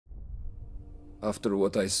After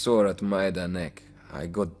what I saw at Majdanek, I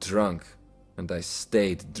got drunk, and I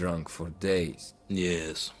stayed drunk for days.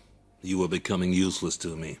 Yes. You were becoming useless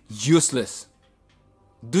to me. Useless?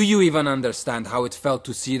 Do you even understand how it felt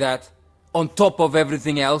to see that? On top of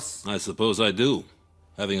everything else? I suppose I do,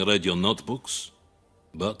 having read your notebooks.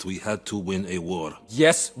 But we had to win a war.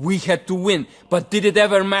 Yes, we had to win, but did it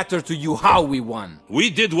ever matter to you how we won? We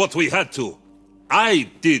did what we had to. I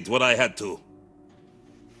did what I had to.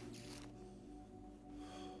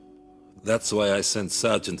 That's why I sent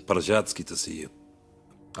Sergeant Parzhatsky to see you.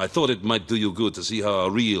 I thought it might do you good to see how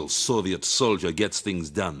a real Soviet soldier gets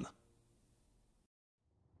things done.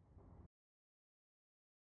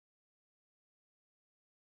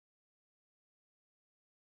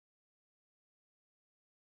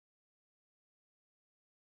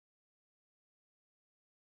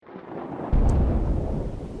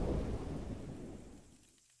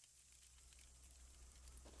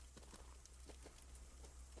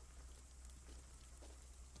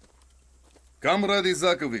 Comrade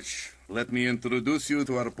Isakovich, let me introduce you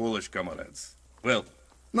to our Polish comrades. Well,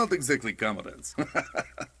 not exactly comrades.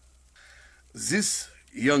 This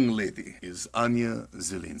young lady is Anya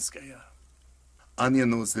Zelinskaya. Anya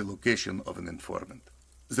knows the location of an informant.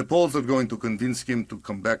 The Poles are going to convince him to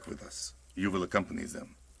come back with us. You will accompany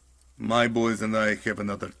them. My boys and I have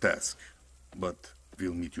another task, but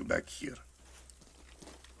we'll meet you back here.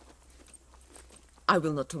 I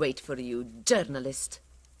will not wait for you, journalist.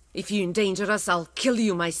 If you endanger us, I'll kill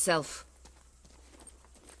you myself.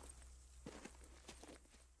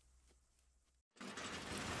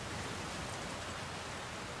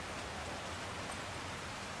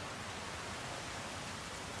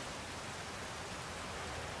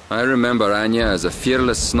 I remember Anya as a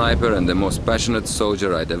fearless sniper and the most passionate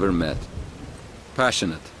soldier I'd ever met.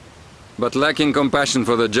 Passionate, but lacking compassion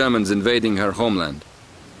for the Germans invading her homeland.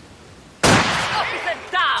 Officer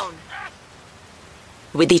down!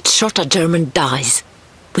 With each shot, a German dies.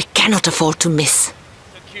 We cannot afford to miss.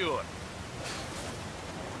 Secure.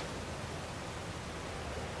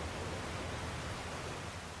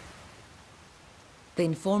 The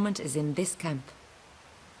informant is in this camp.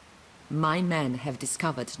 My men have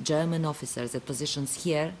discovered German officers at positions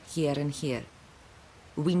here, here, and here.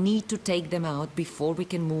 We need to take them out before we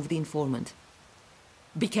can move the informant.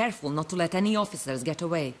 Be careful not to let any officers get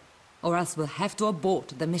away, or else we'll have to abort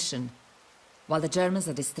the mission. While the Germans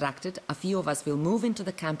are distracted, a few of us will move into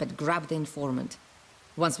the camp and grab the informant.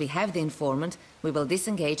 Once we have the informant, we will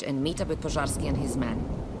disengage and meet up with Pozharsky and his men.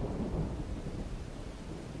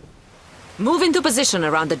 Move into position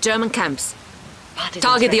around the German camps.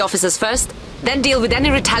 Target the officers first, then deal with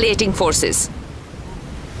any retaliating forces.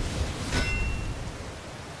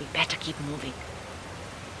 We better keep moving.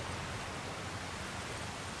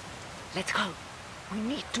 Let's go. We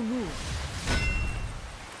need to move.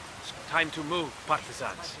 Time to move,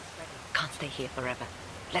 partisans. Can't stay here forever.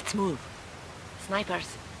 Let's move.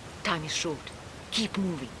 Snipers, time is short. Keep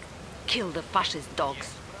moving. Kill the fascist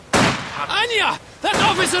dogs. Anya! That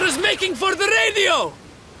officer is making for the radio!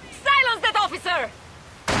 Silence that officer!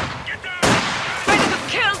 Ready to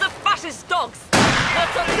kill the fascist dogs! Not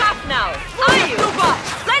so tough now, are you?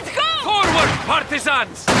 Let's go! Forward,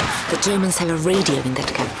 partisans! The Germans have a radio in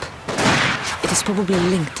that camp. It is probably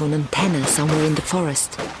linked to an antenna somewhere in the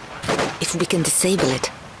forest. If we can disable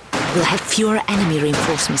it, we'll have fewer enemy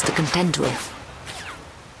reinforcements to contend with.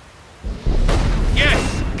 Yes!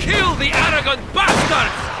 Kill the arrogant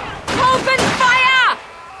bastards! Open fire!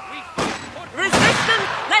 Resistance,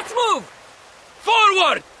 let's move!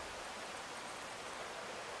 Forward!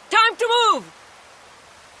 Time to move!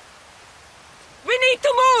 We need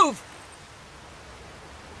to move!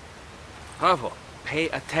 Pavel, pay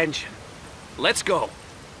attention. Let's go.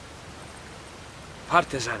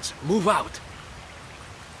 Partisans, move out.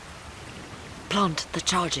 Plant the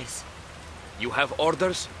charges. You have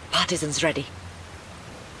orders? Partisans ready.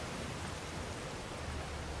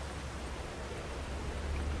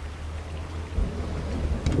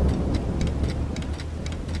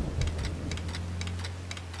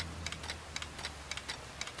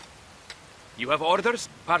 You have orders?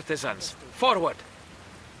 Partisans, forward!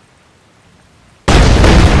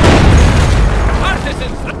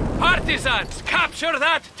 Partisans! Partisans! Capture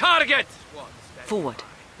that target! Forward.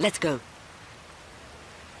 Let's go.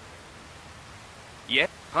 Yeah,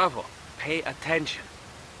 Pavel, pay attention.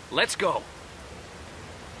 Let's go.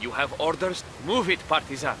 You have orders? Move it,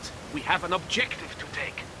 partisans. We have an objective to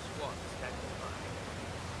take.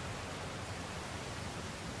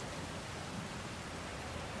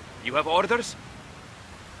 You have orders?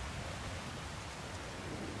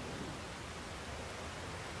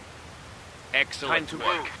 Excellent. Time to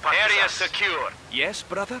move. Area secure. Yes,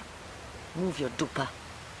 brother? Move your dupa.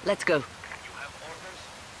 Let's go. You have orders?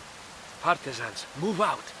 Partisans, move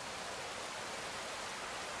out.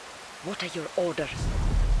 What are your orders?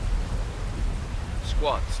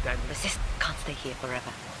 Squad, stand. Resist. Can't stay here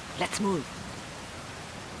forever. Let's move.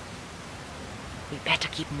 We better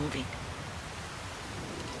keep moving.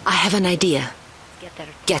 I have an idea.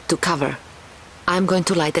 Get to cover. I'm going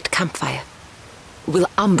to light that campfire. We'll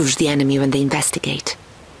ambush the enemy when they investigate.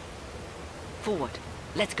 Forward.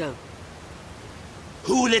 Let's go.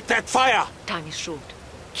 Who lit that fire? Time is short.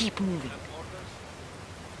 Keep moving.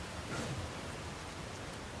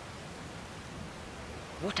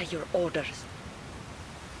 What are your orders?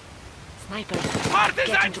 Snipers, get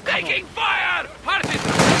Partisans into cover. taking fire! Partisans!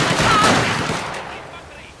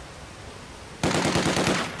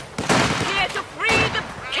 Here to free them!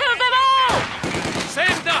 Kill them all!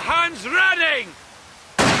 Send the Huns running!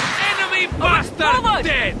 Enemy bastard forward!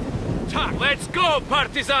 dead! Let's go,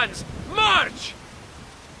 partisans! March!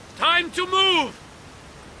 Time to move!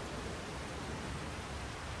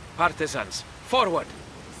 Partisans, forward!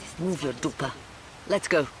 Move your dupa. Let's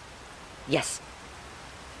go. Yes.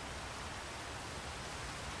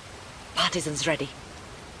 Partisans ready.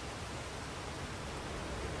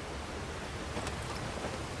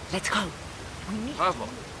 Let's go. We need Bravo,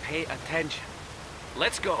 pay attention.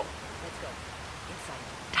 Let's go. Let's go.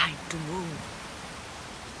 Inside. Time to move.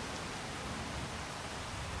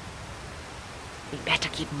 We better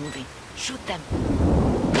keep moving. Shoot them.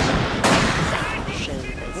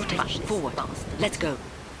 What a forward. Let's go.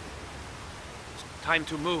 Time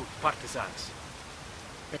to move, partisans.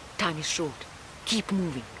 The time is short. Keep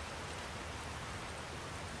moving.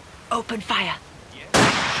 Open fire.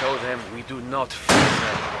 Show them we do not fear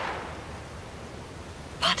them.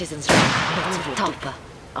 Partisans ready. Talpa.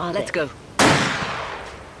 Let's go.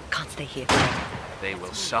 Can't stay here. They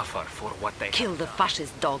will suffer for what they Kill the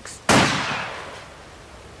fascist dogs.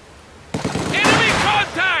 Enemy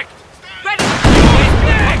contact! Ready!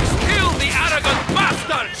 Next! Kill the arrogant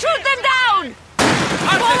bastard! Shoot them down!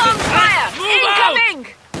 Full on Partisans, fire! let's move out! Incoming!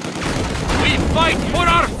 We fight for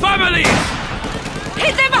our families!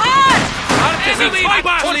 Hit them hard! Partisans, Enemy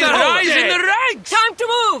fight for the rise in the ranks! Time to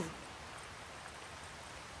move!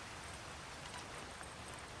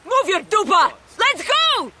 Move your dupa! Let's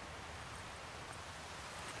go!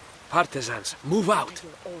 Partisans, move out!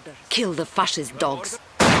 Kill the fascist dogs.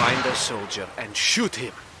 Find a soldier and shoot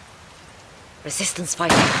him! Resistance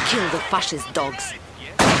fighter, kill the fascist dogs.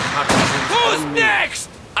 Partisans, who's next?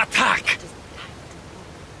 Attack!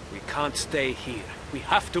 We can't stay here. We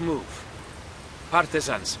have to move.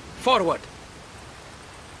 Partisans, forward!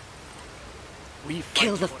 We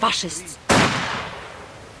Kill the fascists.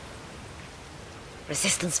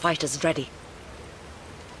 Resistance fighters ready.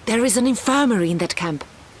 There is an infirmary in that camp.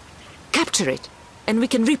 Capture it, and we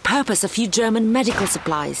can repurpose a few German medical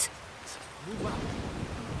supplies.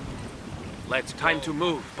 Let's time to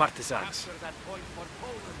move, partisans.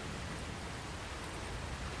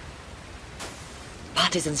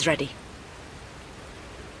 Partisans ready.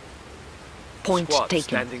 Point Squad taken.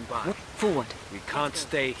 standing by. Forward. We can't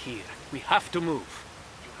stay here. We have to move.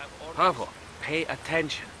 Bravo, pay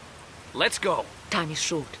attention. Let's go. Time is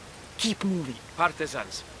short. Keep moving.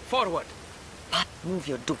 Partisans, forward. Move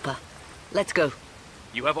your dupa. Let's go.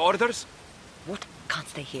 You have orders? What? Can't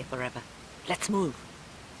stay here forever. Let's move.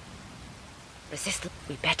 Resistance.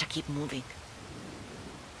 We better keep moving.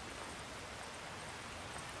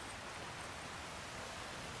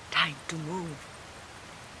 Time to move.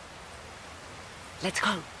 Let's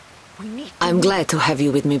go. We need to I'm move. glad to have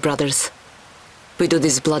you with me, brothers. We do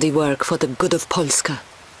this bloody work for the good of Polska.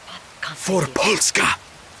 Can't stay here. Polska!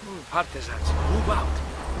 Partisans, move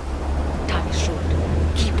out. Time is short.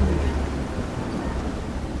 Keep moving.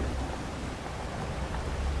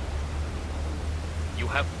 You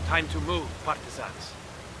have time to move, partisans.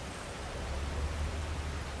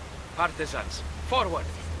 Partisans, forward.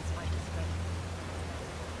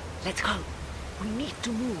 Let's go. We need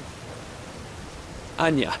to move.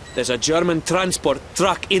 Anya, there's a German transport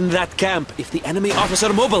truck in that camp. If the enemy officer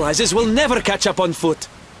mobilizes, we'll never catch up on foot.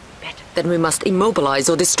 Better. Then we must immobilize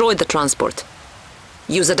or destroy the transport.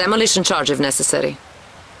 Use a demolition charge if necessary.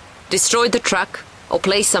 Destroy the truck or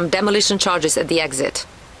place some demolition charges at the exit.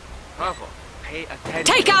 Bravo, pay attention.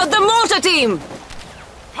 Take out the mortar team!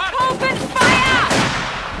 Open fire!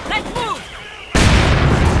 Let's move!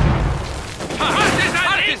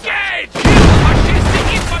 Partisans, engage!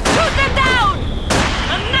 Shoot them down!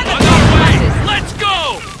 Another On our way! fascist! Let's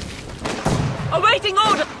go! Awaiting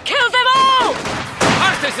order! Kill them all!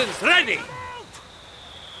 Partisans, ready!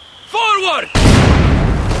 Forward!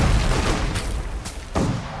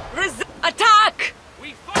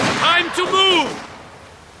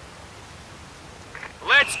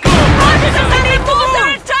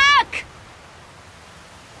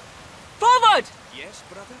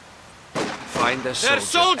 Their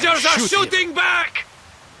soldiers are shooting back!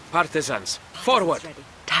 Partisans, forward!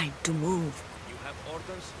 Time to move. You have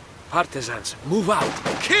orders? Partisans, move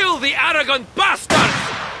out! Kill the arrogant bastards!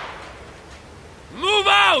 Move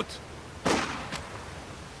out!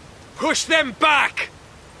 Push them back!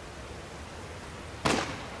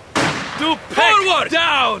 To forward!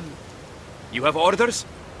 Down! You have orders?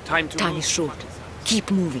 Time to Time move. is short.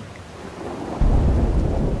 Keep moving.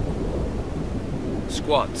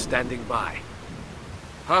 Squad standing by.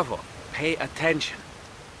 Pavo, pay attention.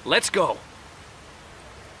 Let's go.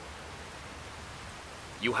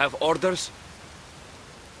 You have orders?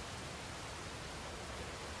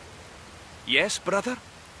 Yes, brother?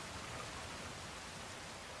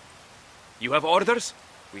 You have orders?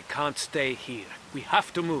 We can't stay here. We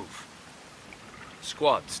have to move.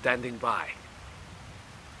 Squad standing by.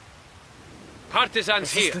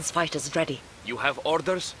 Partisans here. Resistance fighters ready. You have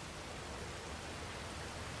orders?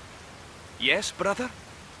 Yes, brother?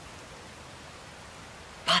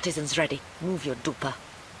 Partisans ready. Move your dupa.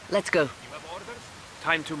 Let's go. You have orders?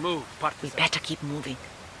 Time to move, We partisans. better keep moving.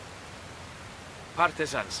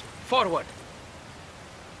 Partisans, forward!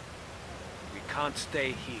 We can't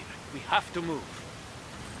stay here. We have to move.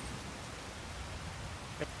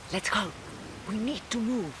 Let's go. We need to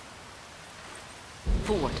move.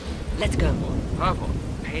 Forward. Let's go. Pavo,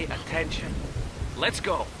 pay attention. Let's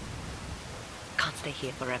go. Can't stay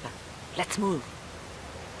here forever. Let's move.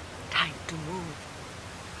 Time to move.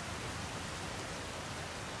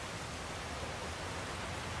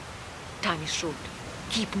 Time is short.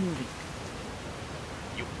 Keep moving.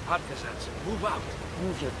 You partisans, move out.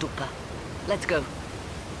 Move your dupa. Let's go.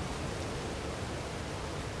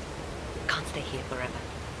 Can't stay here forever.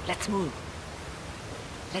 Let's move.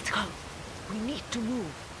 Let's go. We need to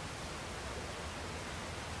move.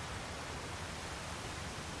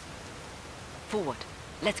 Forward.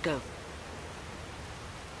 Let's go.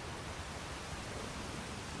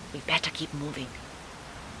 We better keep moving.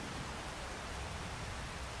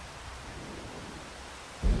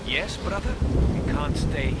 Yes, brother? We can't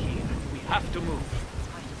stay here. We have to move.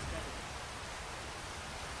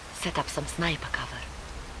 Set up some sniper cover.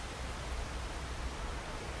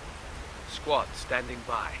 Squad standing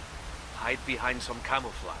by. Hide behind some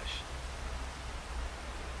camouflage.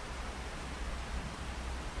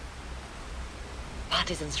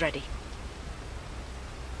 Partisans ready.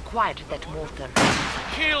 Quiet that mortar.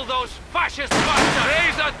 Kill those fascist bastards!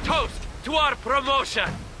 Raise a toast to our promotion!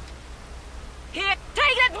 Here,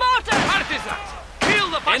 take that mortar! Partisans, kill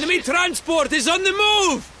the fascists! Enemy transport is on the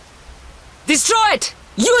move! Destroy it!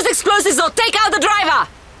 Use explosives or take out the driver!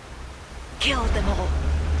 Kill them all.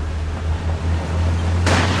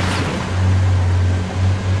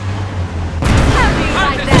 How do you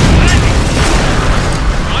like that?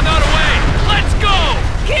 On our way! Let's go!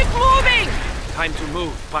 Keep moving! Time to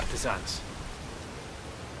move, partisans.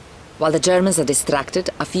 While the Germans are distracted,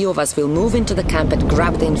 a few of us will move into the camp and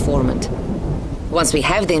grab the informant. Once we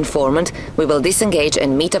have the informant, we will disengage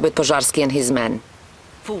and meet up with Pożarski and his men.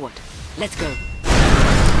 Forward. Let's go.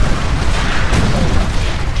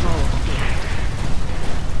 Control of the air.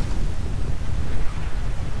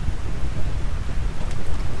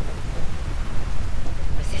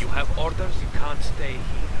 You have orders? You can't stay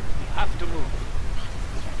here. We have to move.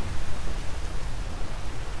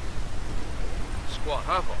 Squad,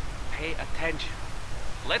 Bravo, pay attention.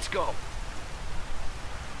 Let's go.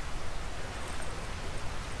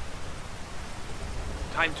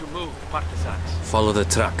 Time to move, partisans. Follow the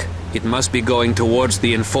truck. It must be going towards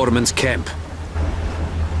the informant's camp.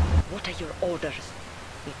 What are your orders?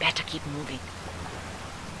 We better keep moving.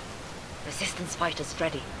 Resistance fighters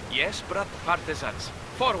ready. Yes, partisans,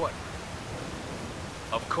 forward.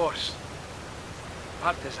 Of course.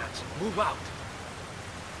 Partisans, move out.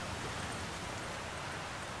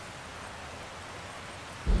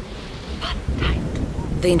 But time to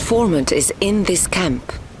move. The informant is in this camp.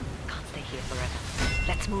 Can't stay here forever.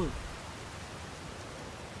 Let's move.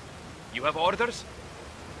 You have orders?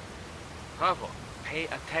 Bravo, pay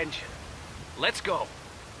attention. Let's go.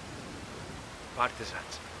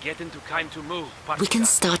 Partisans, get into time to move. We can Partisans.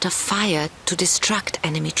 start a fire to distract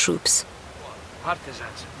enemy troops.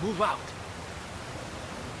 Partisans, move out.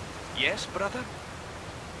 Yes, brother?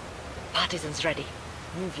 Partisans ready.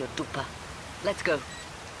 Move your dupa. Let's go.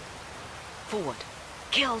 Forward.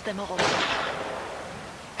 Kill them all.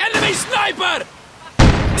 Enemy sniper!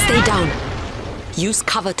 Stay down. Use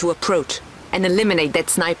cover to approach and eliminate that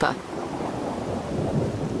sniper.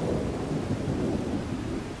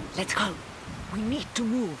 Let's go. We need to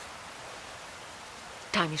move.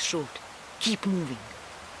 Time is short. Keep moving.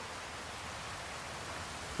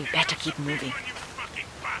 We better keep moving.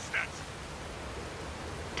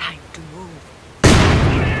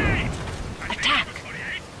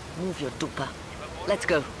 Move your dupa. Let's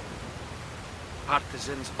go.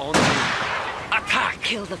 Partisans on the attack!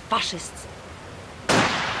 Kill the fascists.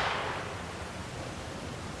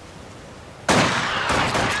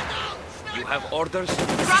 You have orders?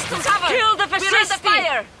 Resistance, cover! Kill the fascists! The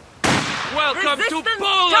fire! Welcome Resistance, to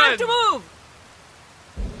Poland! time to move!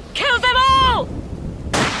 Kill them all!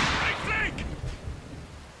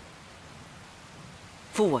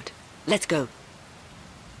 Forward. Let's go.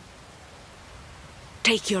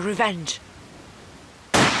 Take your revenge.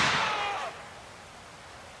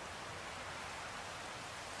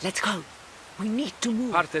 Let's go. We need to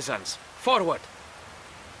move. Partisans, forward!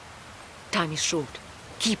 Time is short.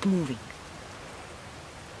 Keep moving.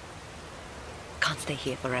 Can't stay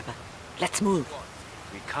here forever. Let's move.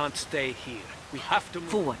 We can't stay here. We have to move.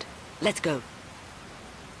 Forward. Let's go.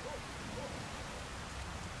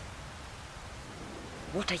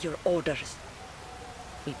 What are your orders?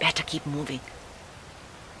 We better keep moving.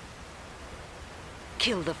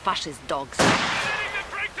 Kill the fascist dogs.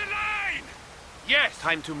 Break the line! Yes!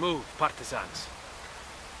 Time to move, partisans.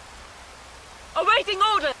 Awaiting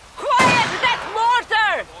order! Quiet! That's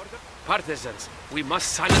mortar! Partisans, we must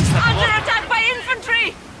silence the Under mortar. attack by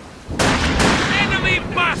infantry! Enemy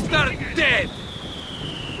bastard dead!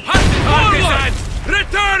 Partisans,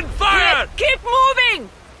 return fire! Keep moving!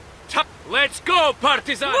 Let's go,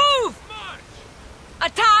 partisans! Move!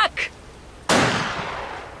 Attack!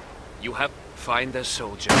 You have... Find a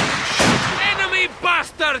soldier. Enemy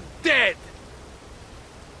bastard dead!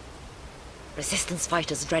 Resistance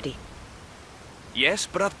fighters ready. Yes,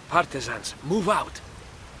 brother. Partisans, move out.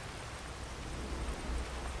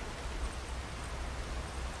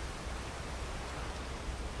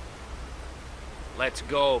 Let's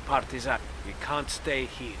go, partisan. We can't stay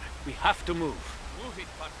here. We have to move. Move it,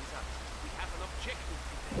 partisans. We have an objective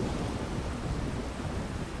to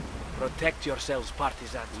take. Protect yourselves,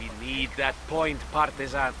 partisans. We need that point,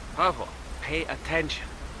 partisan. Pavo, pay attention.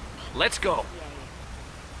 Let's go.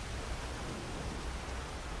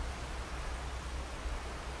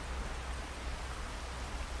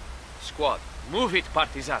 Squad, move it,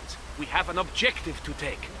 partisans. We have an objective to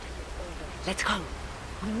take. Let's go.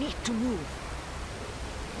 We need to move.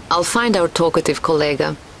 I'll find our talkative colleague,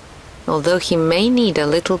 although he may need a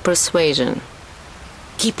little persuasion.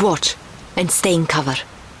 Keep watch and stay in cover.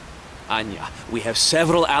 Anya, we have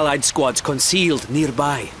several allied squads concealed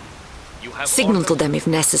nearby. You have Signal to orders? them if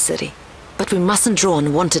necessary, but we mustn't draw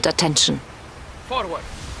unwanted attention. Forward.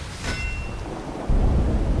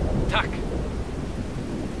 Attack.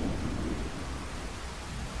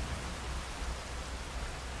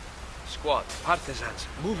 Squad, partisans,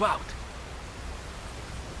 move out.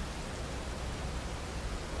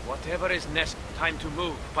 Whatever is necessary. Time to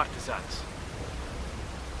move, partisans.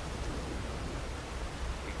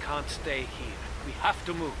 We can't stay here. We have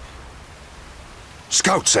to move.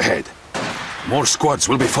 Scouts ahead. More squads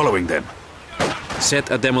will be following them.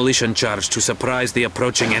 Set a demolition charge to surprise the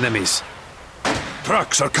approaching enemies.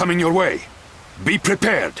 Trucks are coming your way. Be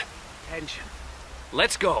prepared. Attention.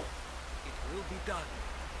 Let's go. It will be done.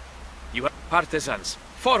 You have partisans.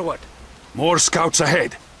 Forward. More scouts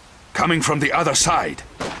ahead. Coming from the other side.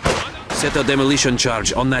 Set a demolition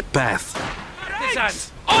charge on that path.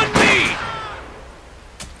 Partisans, on me!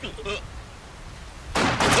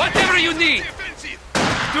 Whatever you need!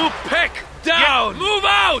 To peck down! Move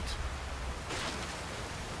out!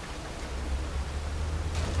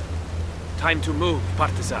 Time to move,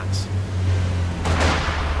 partisans.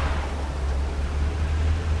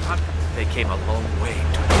 They came a long way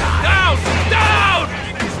to die. Down! Down!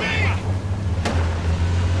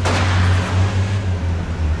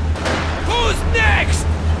 Who's next?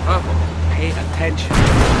 Bravo, pay attention.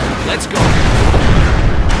 Let's go.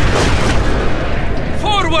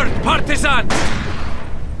 Forward, partisans!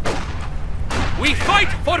 We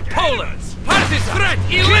fight for Poland! Partisans, threat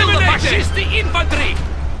eliminated! Kill the fascist infantry!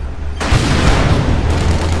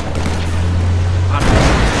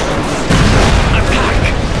 Attack!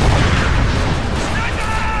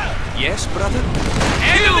 Yes, brother?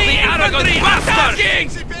 Enemy the arrogant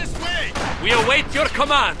bastards! We await your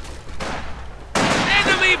command!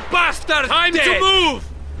 Enemy bastard! Time to move!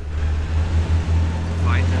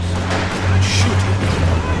 Find us and shoot him.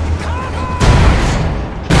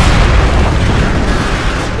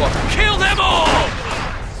 What? Kill them all!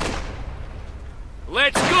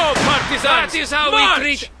 Let's go, partisans! That is how we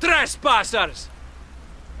treat trespassers!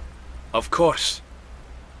 Of course.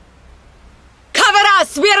 Cover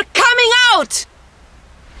us! We're coming out!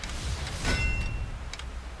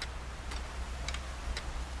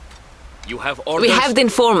 You have orders? We have the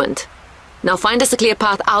informant. Now find us a clear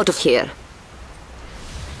path out of here.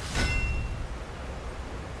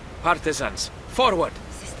 Partisans, forward!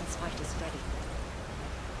 Resistance fighters ready.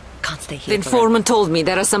 Can't stay The here. informant told me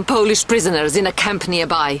there are some Polish prisoners in a camp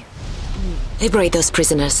nearby. Liberate those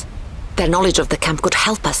prisoners. Their knowledge of the camp could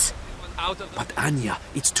help us. But Anya,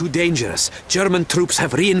 it's too dangerous. German troops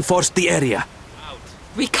have reinforced the area.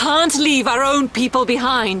 We can't leave our own people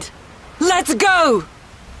behind. Let's go!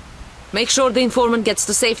 Make sure the informant gets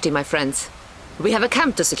to safety, my friends. We have a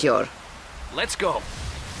camp to secure. Let's go.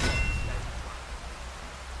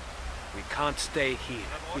 We can't stay here.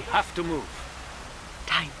 We have to move.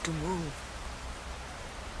 Time to move.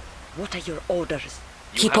 What are your orders?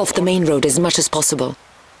 Keep off the main road as much as possible.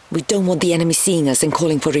 We don't want the enemy seeing us and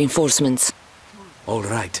calling for reinforcements. All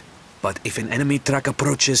right. But if an enemy truck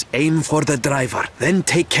approaches, aim for the driver. Then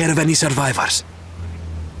take care of any survivors.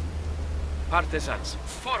 Partisans,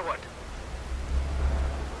 forward!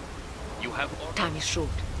 You have orders. Time is short.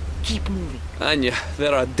 Keep moving. Anya,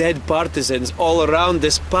 there are dead partisans all around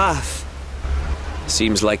this path.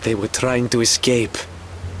 Seems like they were trying to escape.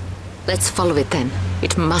 Let's follow it then.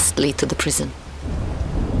 It must lead to the prison.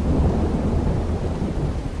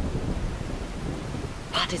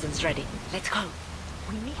 Partisans ready. Let's go.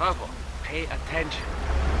 We need Pavo, pay attention.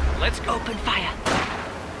 Let's go. open fire.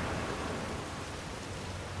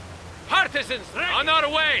 Partisans, on our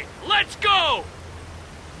way! Let's go!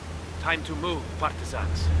 Time to move,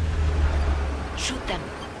 partisans. Shoot them.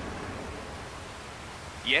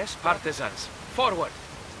 Yes, partisans, forward!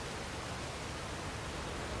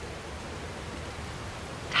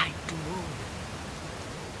 Time to move.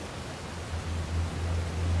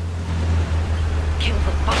 Kill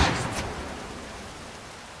the fascists.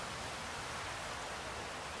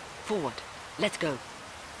 Forward. Let's go.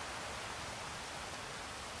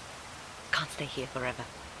 Can't stay here forever.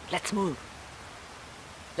 Let's move.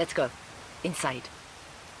 Let's go. Inside.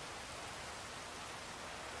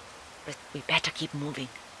 We better keep moving.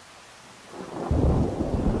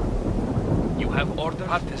 You have ordered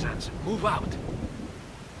partisans, move out.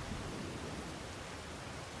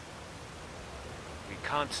 We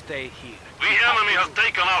can't stay here. The enemy has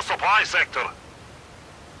taken our supply sector.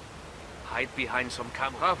 Hide behind some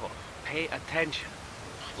camo. Pavo, pay attention.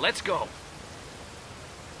 Let's go.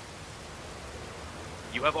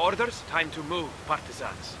 You have orders? Time to move,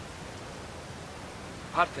 partisans.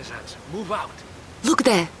 Partisans, move out. Look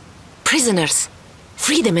there. Prisoners.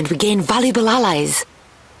 Free them and we gain valuable allies.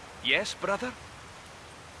 Yes, brother?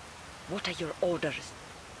 What are your orders?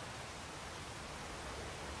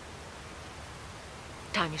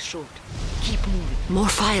 Time is short. Keep moving. More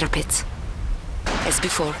fire pits. As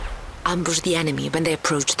before, ambush the enemy when they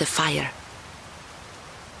approach the fire.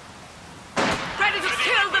 Ready to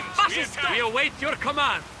kill the fascists! We await your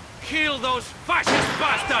command. Kill those fascist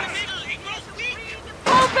bastards!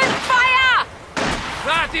 Open fire!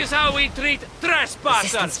 That is how we treat Resistance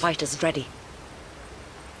trespassers! fighters ready.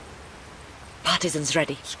 Partisans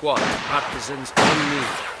ready. Squad, partisans on me.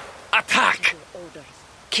 Attack! Your orders.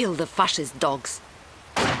 Kill the fascist dogs.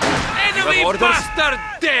 Enemy orders? bastard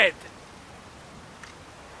dead!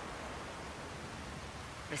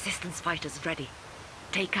 Resistance fighters ready.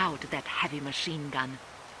 Take out that heavy machine gun.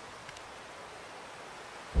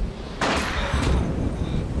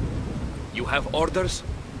 You have orders?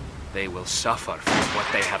 They will suffer for what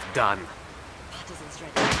they have done. Partisans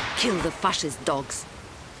ready. Kill the fascist dogs.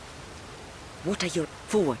 What are your...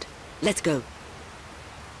 Forward. Let's go.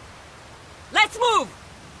 Let's move!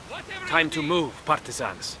 Time to move,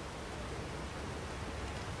 partisans.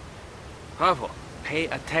 Pavo, pay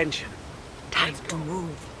attention. Time to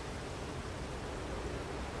move.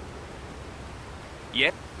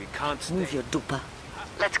 Yet, we can't stay. Move your dupa.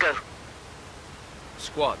 Let's go.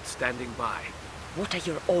 Squad standing by. What are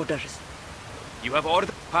your orders? You have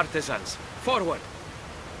ordered partisans. Forward.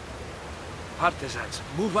 Partisans,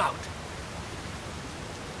 move out.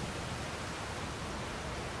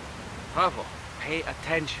 Pavo, pay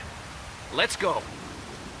attention. Let's go.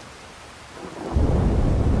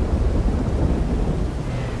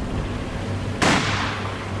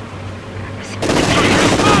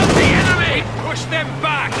 Found the enemy! Push them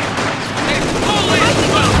back! They fully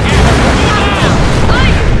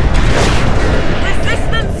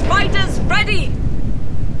Resistance fighters ready!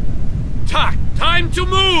 Tack! Time to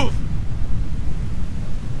move!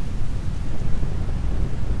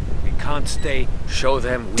 We can't stay. Show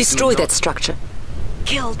them we Destroy do that not- structure.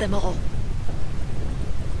 Kill them all.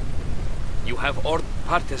 You have ordered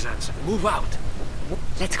partisans. Move out.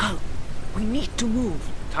 Let's go. We need to move.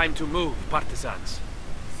 Time to move, partisans.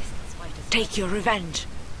 Take your revenge.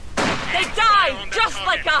 They died just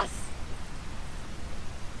like us!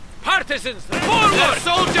 Partisans, forward! The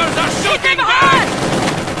soldiers are shooting back!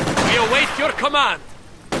 We await your command.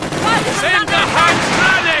 Send the Huns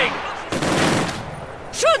running!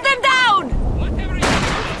 Shoot them down! Whatever you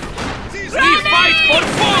do, we fight for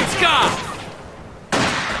Polska!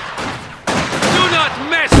 Do not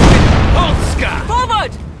mess with Polska!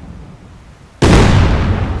 Forward!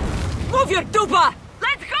 Move your dupa!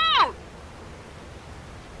 Let's go!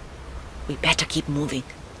 We better keep moving.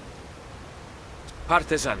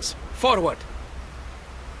 Partisans, forward!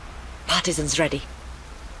 Partisans ready.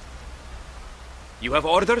 You have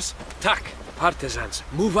orders? Tak. Partisans,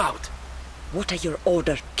 move out. What are your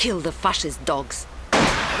orders? Kill the fascist dogs.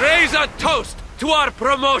 Raise a toast to our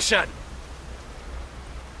promotion!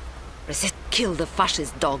 Resist. Kill the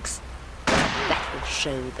fascist dogs. That will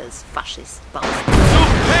show those fascist bastards. To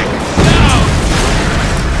pick down!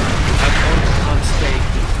 You have orders, can't stay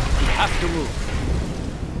here. We have to move.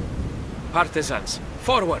 Partisans,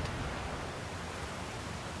 forward!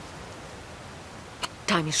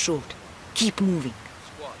 Time is short. Keep moving.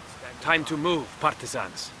 Time to move,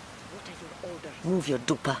 partisans. What are your orders? Move your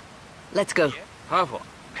dupa. Let's go. Pavo,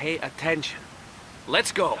 pay attention.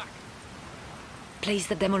 Let's go. Place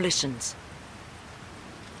the demolitions.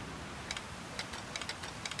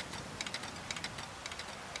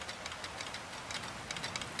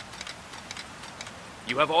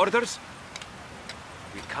 You have orders?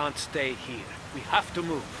 We can't stay here. We have to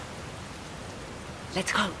move.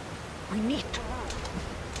 Let's go. We need to move.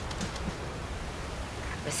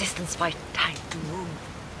 Resistance fight. Time to move.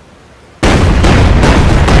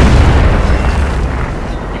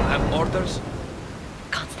 You have orders?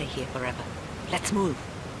 Can't stay here forever. Let's move.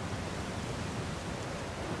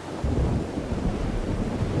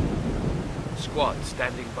 Squad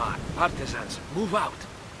standing by. Partisans, move out.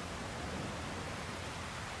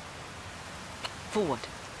 Forward.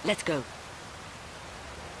 Let's go.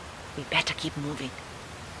 We better keep moving.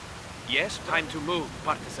 Yes, time to move,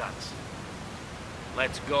 partisans.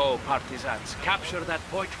 Let's go, partisans. Capture that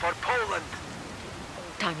point for Poland.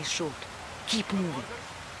 Time is short. Keep moving.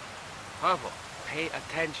 Pavo, pay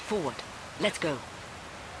attention. Forward. Let's go.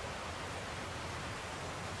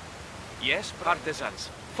 Yes, partisans.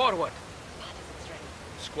 Forward.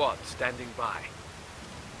 Squad standing by.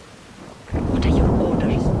 What are your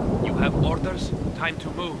orders? You have orders? Time to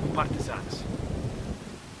move, partisans.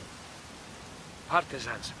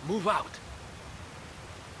 Partisans, move out.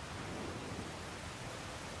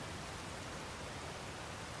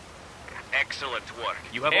 Excellent work.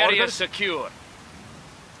 You have Area orders? Secure.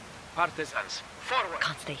 Partisans, forward.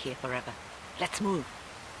 Can't stay here forever. Let's move.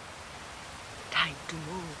 Time to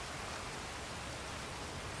move.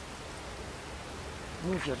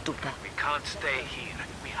 Move your dupa. We can't stay here.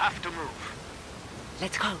 We have to move.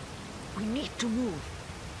 Let's go. We need to move.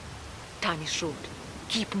 Time is short.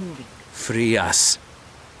 Keep moving. Free us.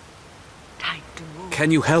 Time to move.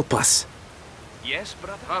 Can you help us? Yes,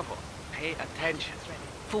 brother. Pavo, pay attention.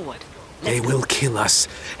 Forward. They will kill us.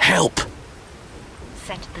 Help!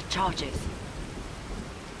 Set the charges.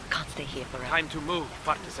 Can't stay here forever. Time to move,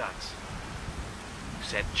 partisans.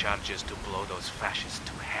 Set charges to blow those fascists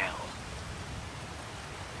to hell.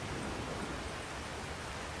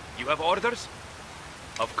 You have orders?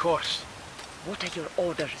 Of course. What are your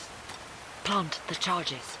orders? Plant the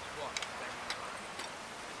charges.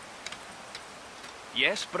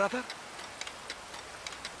 Yes, brother?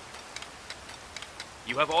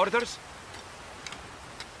 You have orders?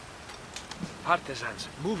 Partisans,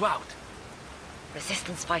 move out.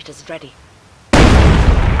 Resistance fighters ready.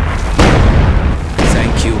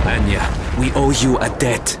 Thank you, Anya. We owe you a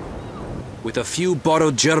debt. With a few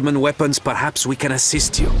borrowed German weapons, perhaps we can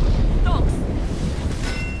assist you. Dogs!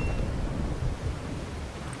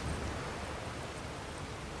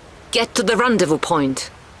 Get to the rendezvous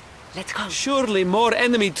point. Let's go. Surely more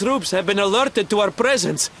enemy troops have been alerted to our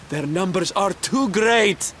presence. Their numbers are too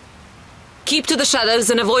great. Keep to the shadows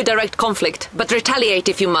and avoid direct conflict, but retaliate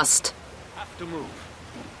if you must. Have to move.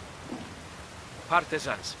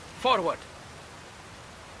 Partisans, forward.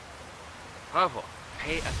 Pavo,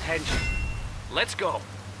 pay attention. Let's go.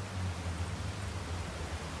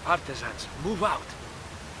 Partisans, move out.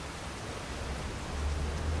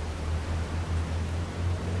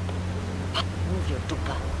 Move your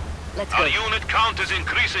dupa. Let's go. Our unit count is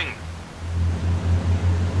increasing.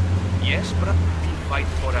 Yes, but we fight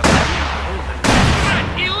for a Poland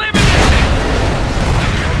and eliminate it!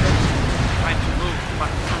 Time to move,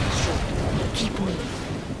 but Time is short. Keep moving.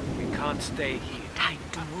 we can't stay here. Time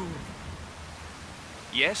to move.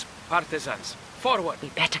 Yes, partisans, forward. We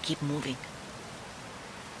better keep moving.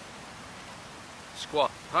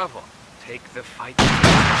 Squad, Pavo, take the fight.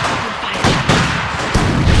 Open fire.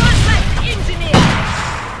 Contact engineer!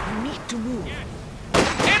 We need to move.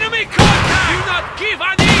 Enemy contact! Do not give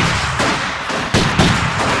an inch!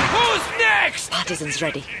 Partisans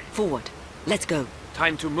ready. Forward. Let's go.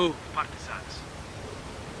 Time to move, partisans.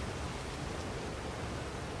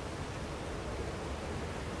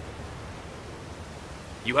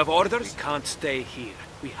 You have orders? We can't stay here.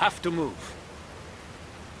 We have to move.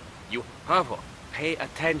 You, Pavo, pay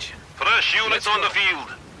attention. Fresh units on the field.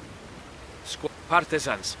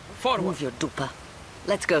 Partisans, forward. Move your dupa.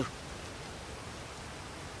 Let's go.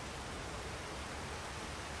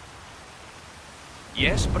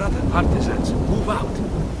 Yes, brother? Partisans, move out.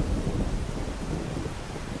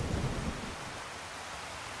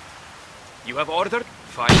 You have ordered?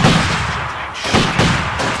 Fight.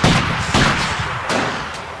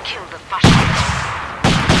 Kill the fascists.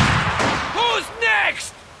 Who's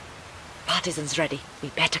next? Partisans ready. We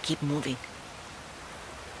better keep moving.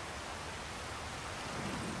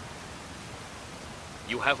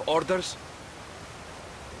 You have orders?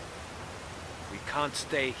 We can't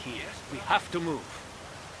stay here. We have to move.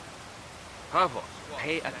 Pavo,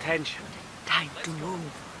 pay attention. Time to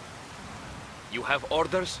move. You have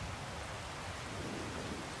orders?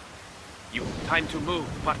 You, time to move,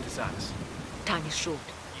 partisans. Time is short.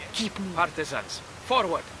 Keep moving. Partisans,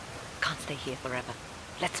 forward. Can't stay here forever.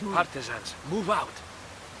 Let's move. Partisans, move out.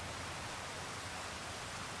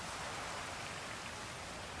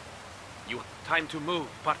 You, time to move,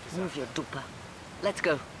 partisans. Move your dupa. Let's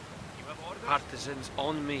go. You have orders? Partisans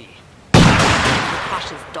on me. The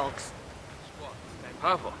fascist dogs.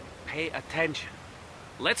 Pavo, pay attention.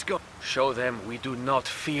 Let's go. Show them we do not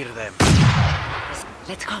fear them.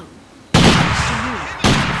 Let's go. Order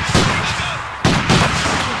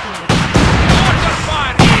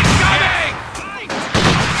fire incoming!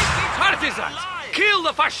 Partisans, kill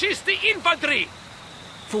the fascisti infantry!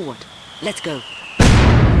 Forward. Let's go.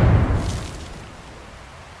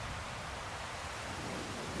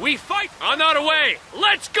 We fight on our way!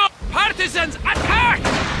 Let's go! Partisans, attack!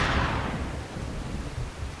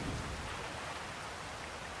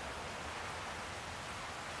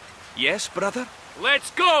 Yes, brother?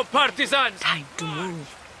 Let's go, partisans! Time to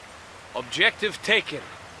move. Objective taken.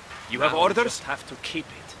 You have orders? Just have to keep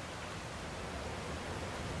it.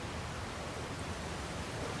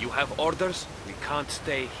 You have orders? We can't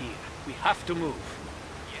stay here. We have to move.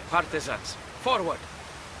 Partisans, forward!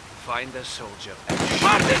 Find a soldier.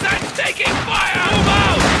 Partisans taking fire! Move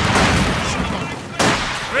out!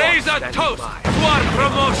 Raise a toast to our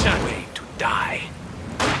promotion! Way to die.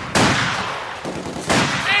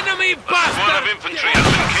 Enemy bastard! Squad of infantry has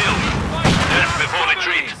been killed. Death before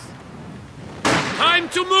retreat. Time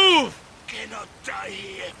to move! Cannot die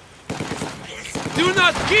here. Do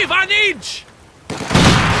not give an inch!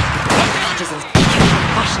 Partisans, kill the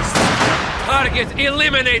fascists. Target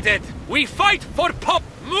eliminated! We fight for pop!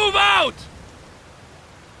 Move out!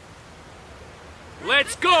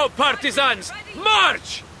 Let's go, partisans!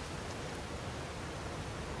 March!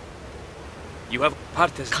 You have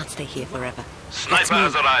partisans. Can't stay here forever. Sniper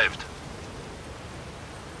has arrived.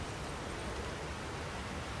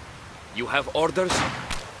 You have orders?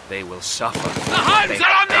 They will suffer. The Huns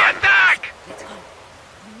are on the attack! Let's go.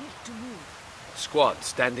 We need to move. Squad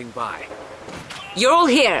standing by. You're all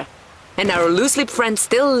here, and our loose-lip friend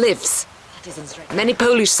still lives. Partisans ready. Many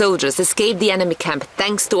Polish soldiers escaped the enemy camp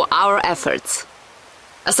thanks to our efforts.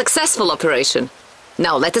 A successful operation.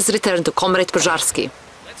 Now let us return to Comrade Pożarski.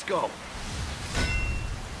 Let's go.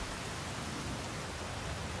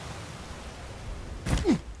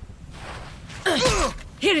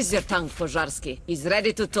 Here is your tongue, Pożarski. He's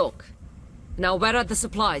ready to talk. Now where are the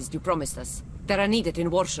supplies you promised us? They are needed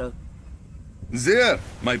in Warsaw. There,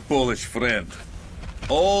 my Polish friend.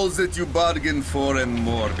 All that you bargained for and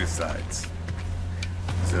more besides.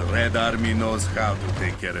 The Red Army knows how to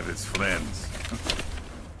take care of its friends.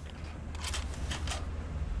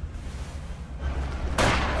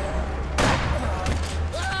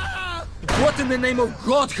 What in the name of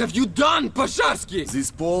God have you done, Pożarski?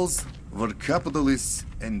 These Poles were capitalists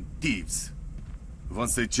and thieves.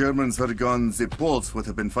 Once the Germans were gone, the Poles would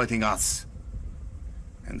have been fighting us.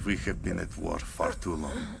 And we have been at war far too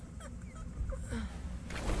long.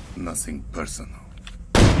 Nothing personal.